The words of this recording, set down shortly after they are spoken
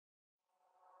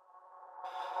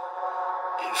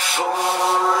Hey,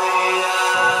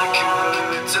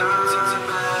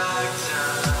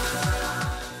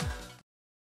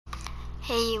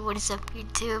 what is up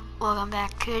YouTube? Welcome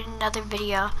back to another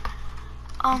video.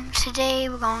 Today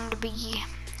we're going to be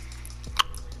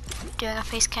doing a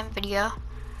face cam video.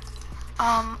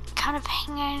 Kind of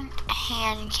hand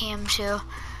cam too.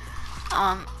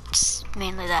 It's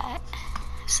mainly that.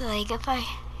 So like if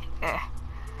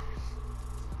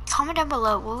comment down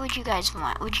below, what would you guys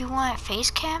want? Would you want face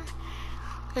cam?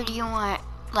 Or do you want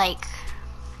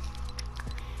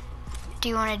do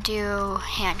you want to do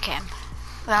hand cam?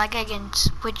 Well, like I can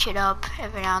switch it up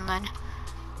every now and then.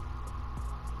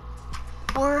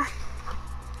 Or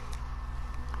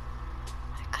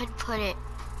I could put it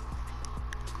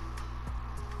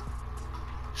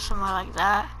somewhere like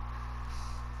that.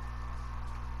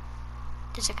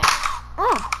 There's a guy.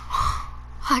 Oh!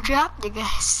 I dropped it,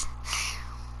 guys.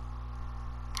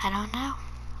 I don't know.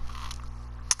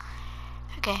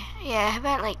 Okay, yeah, how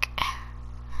about like,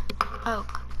 oh,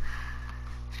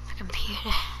 my computer.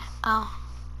 Oh.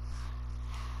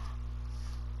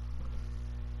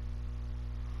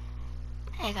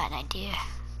 I got an idea.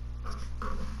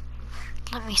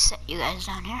 Let me set you guys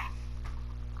down here.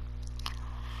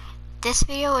 This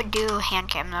video would do hand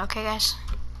cam though, okay guys?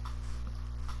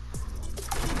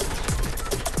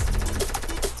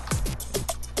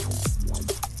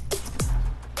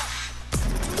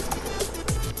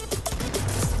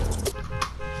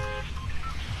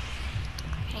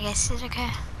 I guess it's okay.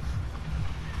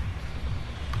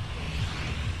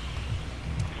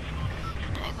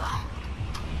 There we go.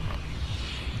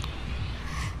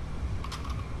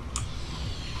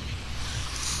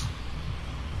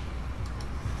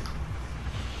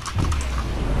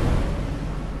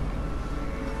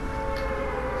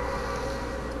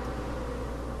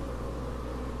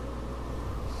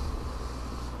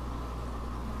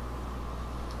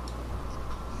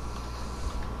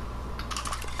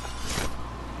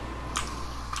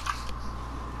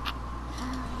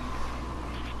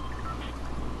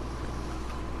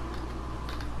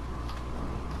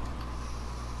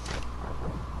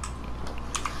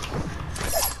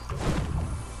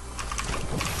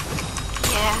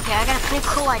 Okay, I got a pretty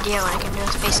cool idea what I can do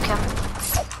with face cam.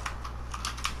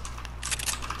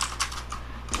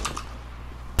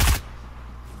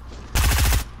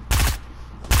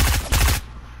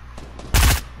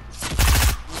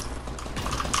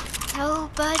 No,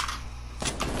 bud.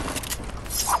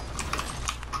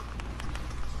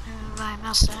 My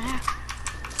mouse down here.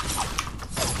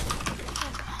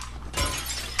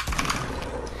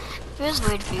 It was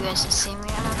weird for you guys to see me,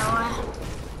 I don't know why.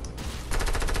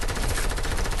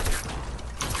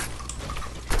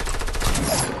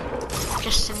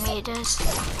 Just to me it does.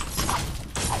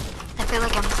 I feel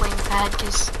like I'm playing bad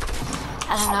because,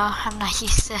 I don't know, I'm not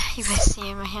used to you guys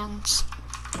seeing my hands.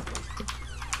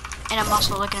 And I'm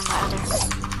also looking at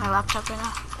my laptop right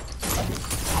now.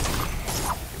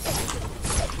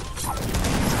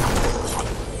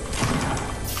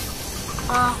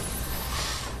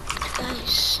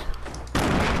 Guys.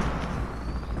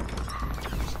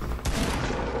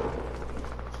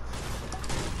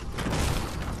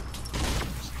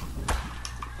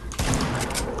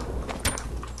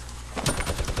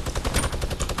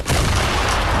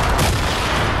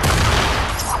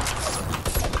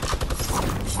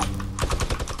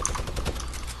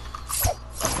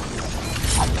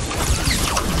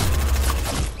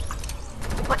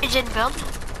 What, it didn't build?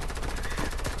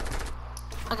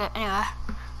 Okay, anyway.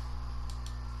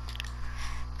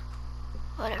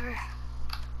 Whatever.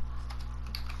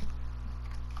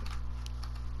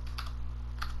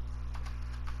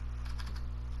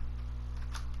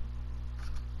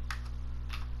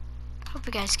 Hope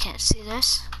you guys can't see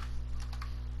this.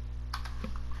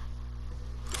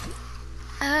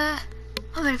 I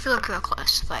mean, if you look real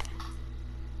close, but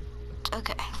it's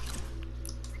okay.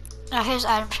 Now here's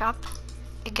item shop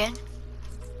again.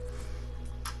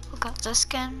 We got this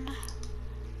skin.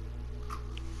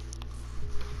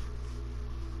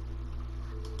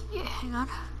 Yeah, hang on.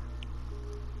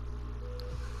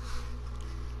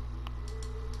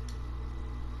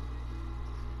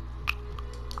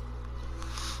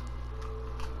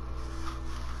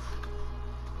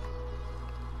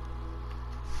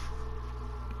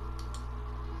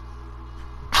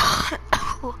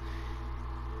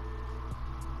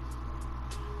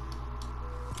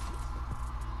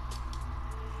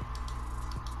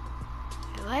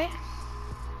 What?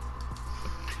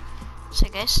 So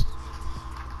guys,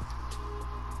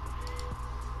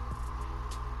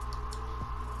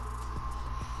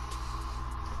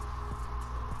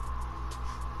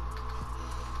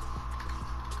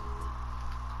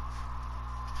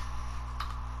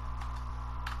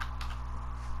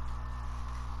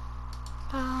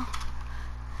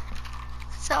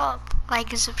 So,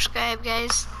 like and subscribe,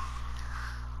 guys.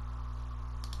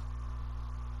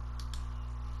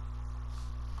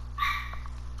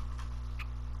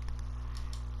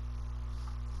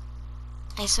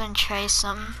 I just want to try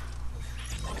something.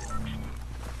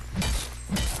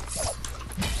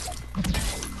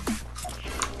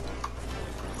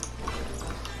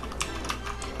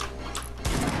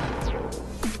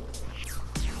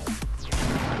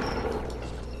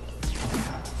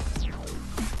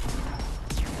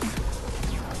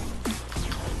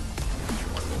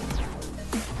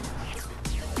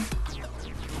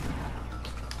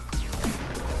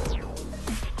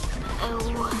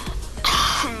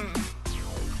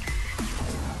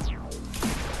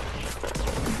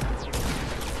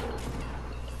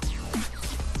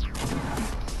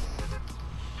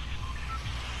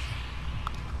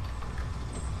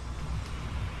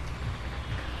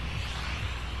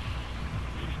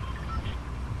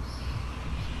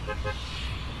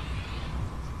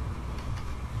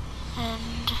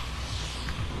 And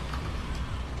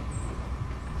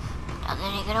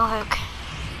nothing ain't gonna work.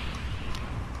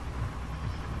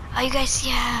 Oh, you guys,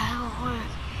 yeah, it'll work.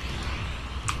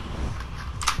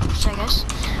 Sorry, guys.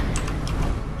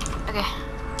 Okay.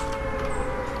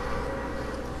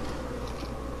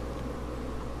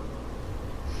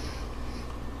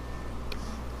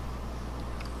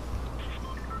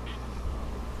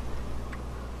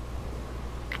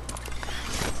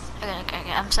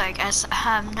 Okay, I'm sorry guys,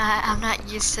 I'm not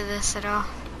used to this at all.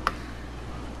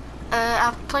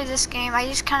 I've played this game, I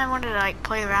just kinda wanted to like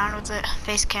play around with it,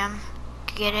 face cam,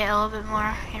 get it a little bit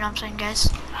more, you know what I'm saying guys?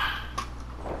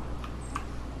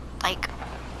 Like,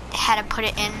 how to put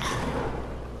it in.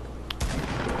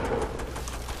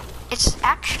 It's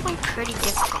actually pretty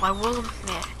difficult, I will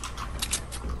admit.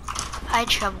 I had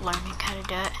trouble learning how to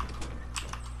do it.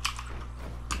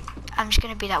 I'm just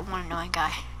gonna be that one annoying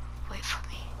guy. Wait for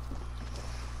me.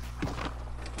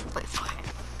 Wait for it.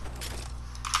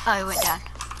 Oh, it went down.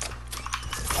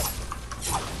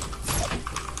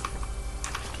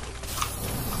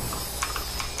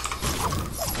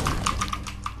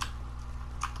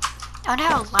 I wonder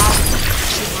how loud the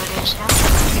keyboard is now.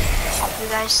 You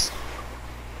guys.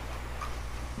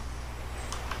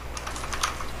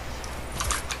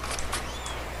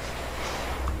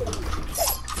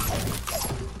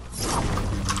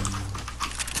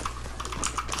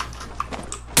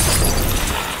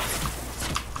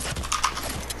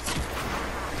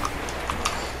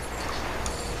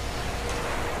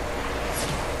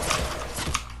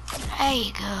 There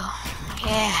you go.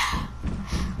 Yeah.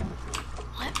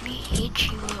 Let me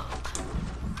hit you up.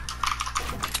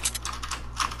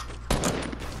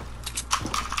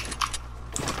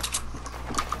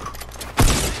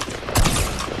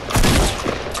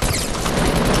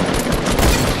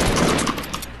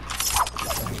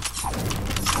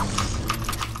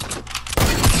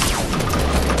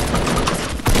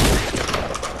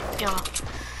 Yo.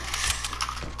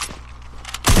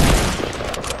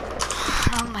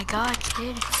 Oh my god,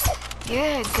 dude.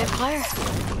 You're a good player.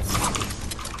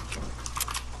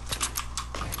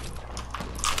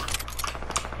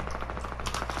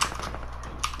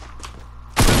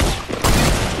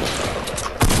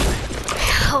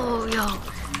 Oh, yo.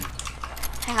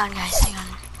 Hang on, guys, hang on.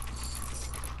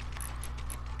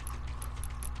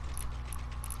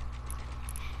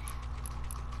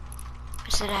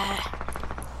 Where's it at?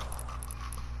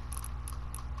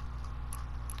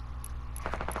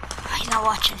 Oh, he's not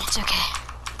watching, it's okay.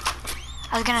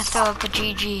 I was gonna throw up a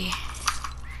GG.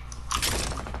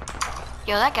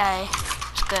 Yo, that guy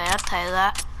is good, I'll tell you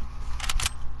that.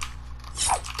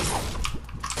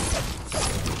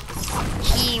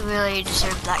 He really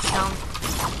deserved that kill.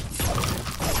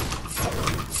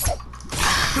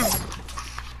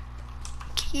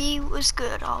 He was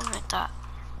good, I'll admit that.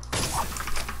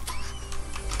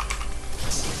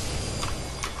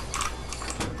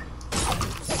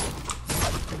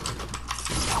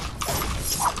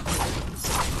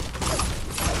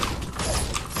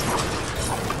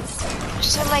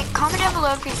 So like, comment down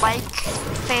below if you like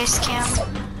face cam,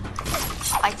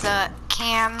 like the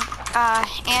cam,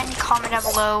 and comment down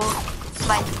below,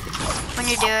 like, when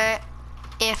you do it,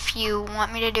 if you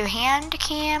want me to do hand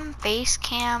cam, face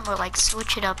cam, or like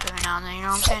switch it up every now and then, you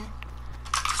know what I'm saying?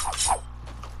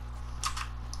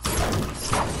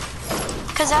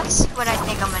 Cause that's what I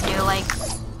think I'm gonna do, like,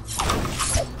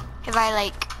 if I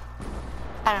like,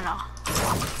 I don't know,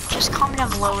 just comment down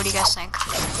below what do you guys think.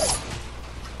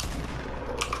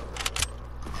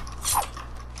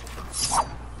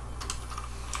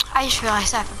 I just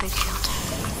realized I have a big shield.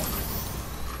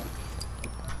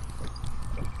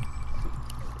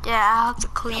 Yeah, I'll have to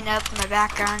clean up my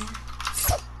background.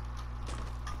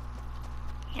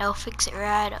 It'll fix it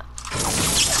right up.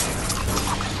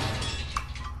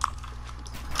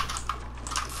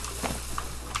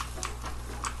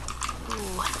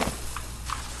 Ooh.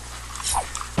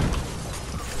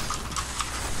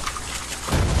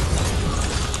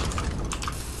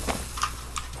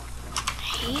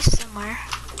 He's somewhere.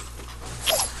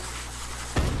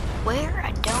 Where?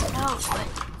 I don't know, but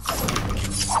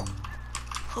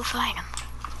we'll find him.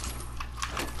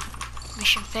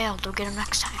 Mission failed. We'll get him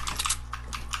next time.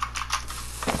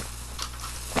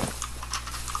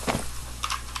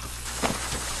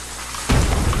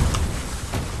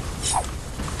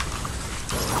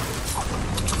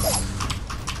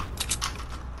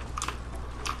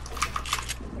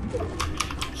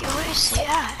 Yo, where is he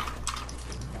at?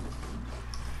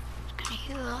 Just gonna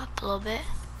heal up a little bit.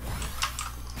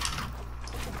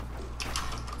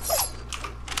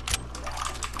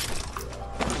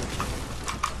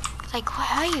 Like, where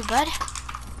are you, bud?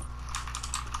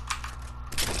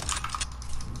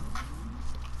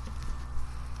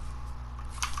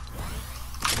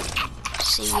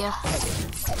 See ya.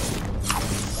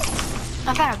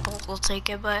 I found a bolt will take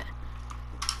it, but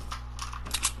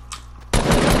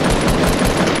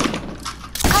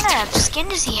what kind of skin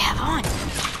does he have on?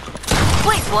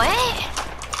 Wait, what?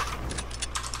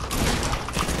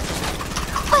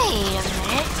 Wait a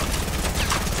minute.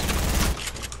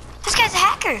 This guy's a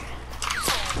hacker.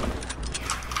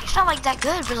 He's not like that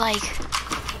good, but like.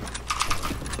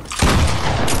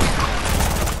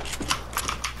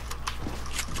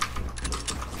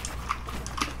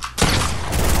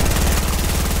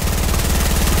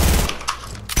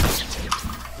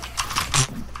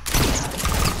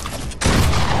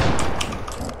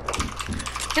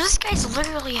 Yo, this guy's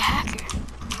literally a hacker.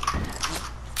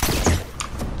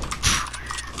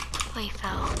 Wait, he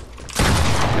fell.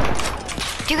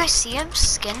 Do you guys see him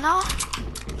skin though?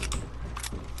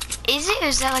 Is it, or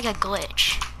is that like a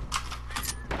glitch?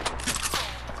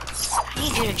 I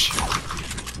need you to chill.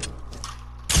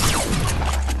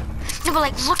 No, but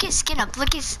like, look his skin up.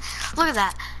 Look at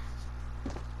that.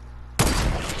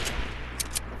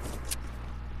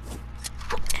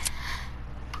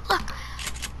 Look.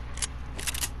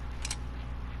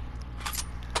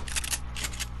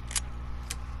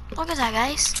 Look at that,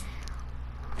 guys.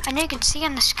 I know you can see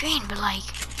on the screen, but like,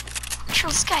 I'm sure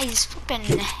this guy is flipping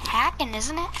hacking,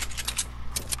 isn't it?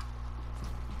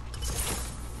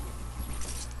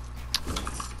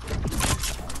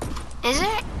 Is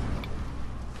it?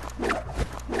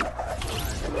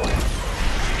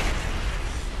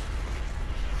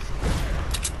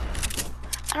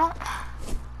 I don't.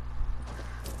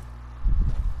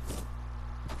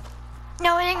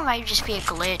 No, I think it might just be a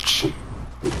glitch.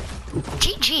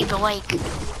 GG, but like,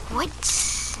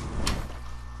 what's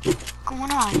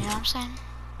going on, you know what I'm saying?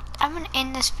 I'm gonna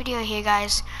end this video here,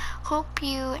 guys. Hope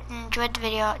you enjoyed the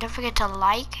video. Don't forget to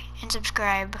like and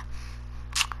subscribe.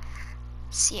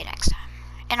 See you next time.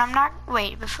 And I'm not,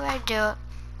 wait, before I do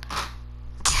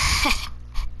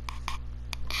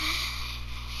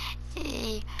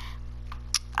it,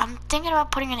 I'm thinking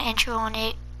about putting an intro on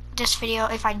this video.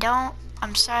 If I don't,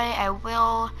 I'm sorry, I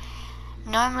will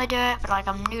normally do it, but like,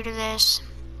 I'm new to this,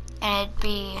 and it'd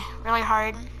be really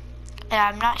hard, and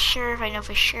I'm not sure if I know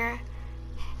for sure.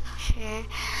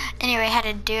 Anyway, I had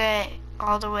to do it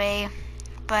all the way,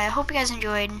 but I hope you guys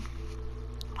enjoyed.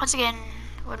 Once again,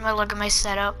 with my look at my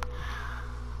setup.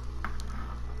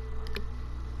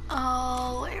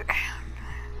 Oh, where?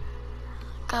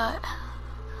 God.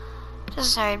 So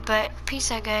sorry, but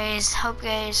peace out, guys. Hope you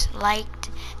guys liked,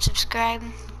 subscribe.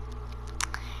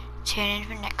 Tune in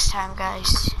for next time,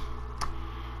 guys.